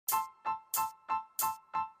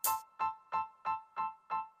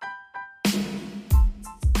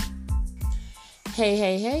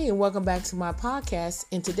Hey, and welcome back to my podcast.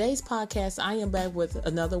 In today's podcast, I am back with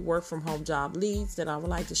another work from home job leads that I would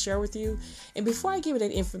like to share with you. And before I give you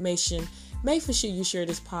that information, make sure you share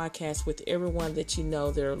this podcast with everyone that you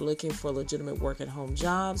know that are looking for legitimate work at home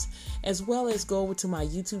jobs, as well as go over to my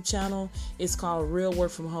YouTube channel. It's called Real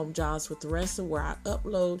Work from Home Jobs with Theresa, where I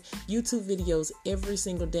upload YouTube videos every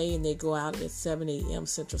single day, and they go out at 7 a.m.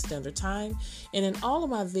 Central Standard Time. And in all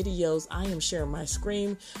of my videos, I am sharing my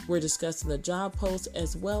screen. We're discussing the job post,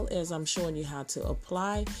 as well as I'm showing you how to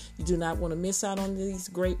apply. You do not want to miss out on these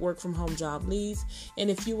great work from home job leads. And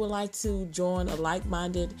if you would like to join a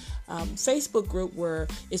like-minded Facebook group where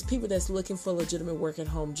it's people that's looking for legitimate work at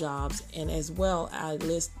home jobs, and as well I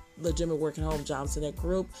list legitimate work at home jobs in that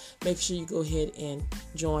group, make sure you go ahead and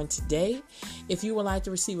join today. If you would like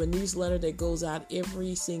to receive a newsletter that goes out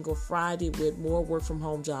every single Friday with more work from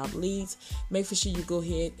home job leads, make sure you go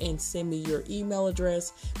ahead and send me your email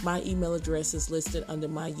address. My email address is listed under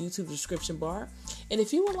my YouTube description bar. And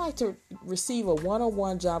if you would like to receive a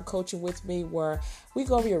one-on-one job coaching with me where we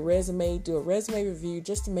go over your resume, do a resume review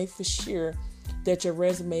just to make for sure that your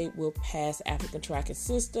resume will pass applicant tracking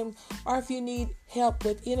system, or if you need help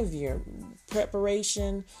with interview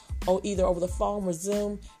preparation or either over the phone or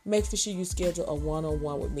Zoom, make sure you schedule a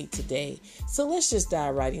one-on-one with me today. So let's just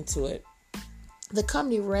dive right into it. The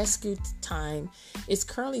company Rescue Time is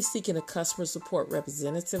currently seeking a customer support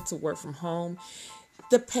representative to work from home.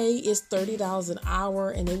 The pay is $30 an hour,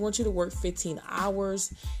 and they want you to work 15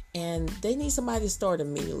 hours, and they need somebody to start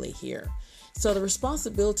immediately here. So the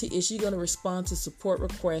responsibility is you're going to respond to support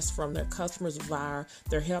requests from their customers via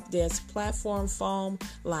their help desk platform, phone,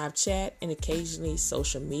 live chat, and occasionally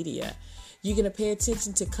social media. You're going to pay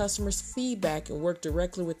attention to customers' feedback and work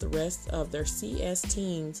directly with the rest of their CS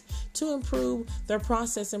teams to improve their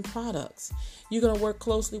process and products. You're going to work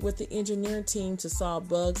closely with the engineering team to solve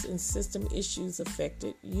bugs and system issues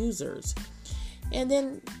affected users. And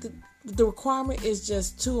then the requirement is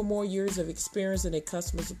just 2 or more years of experience in a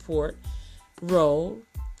customer support role,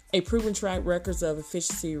 a proven track record of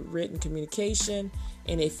efficiency written communication,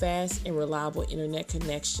 and a fast and reliable internet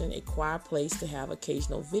connection, a quiet place to have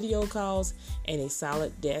occasional video calls, and a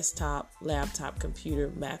solid desktop, laptop,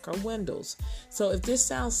 computer, Mac, or Windows. So if this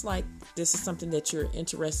sounds like this is something that you're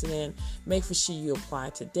interested in, make sure you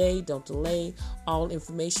apply today. Don't delay. All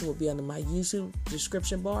information will be under my YouTube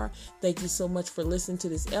description bar. Thank you so much for listening to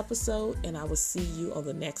this episode, and I will see you on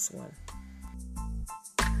the next one.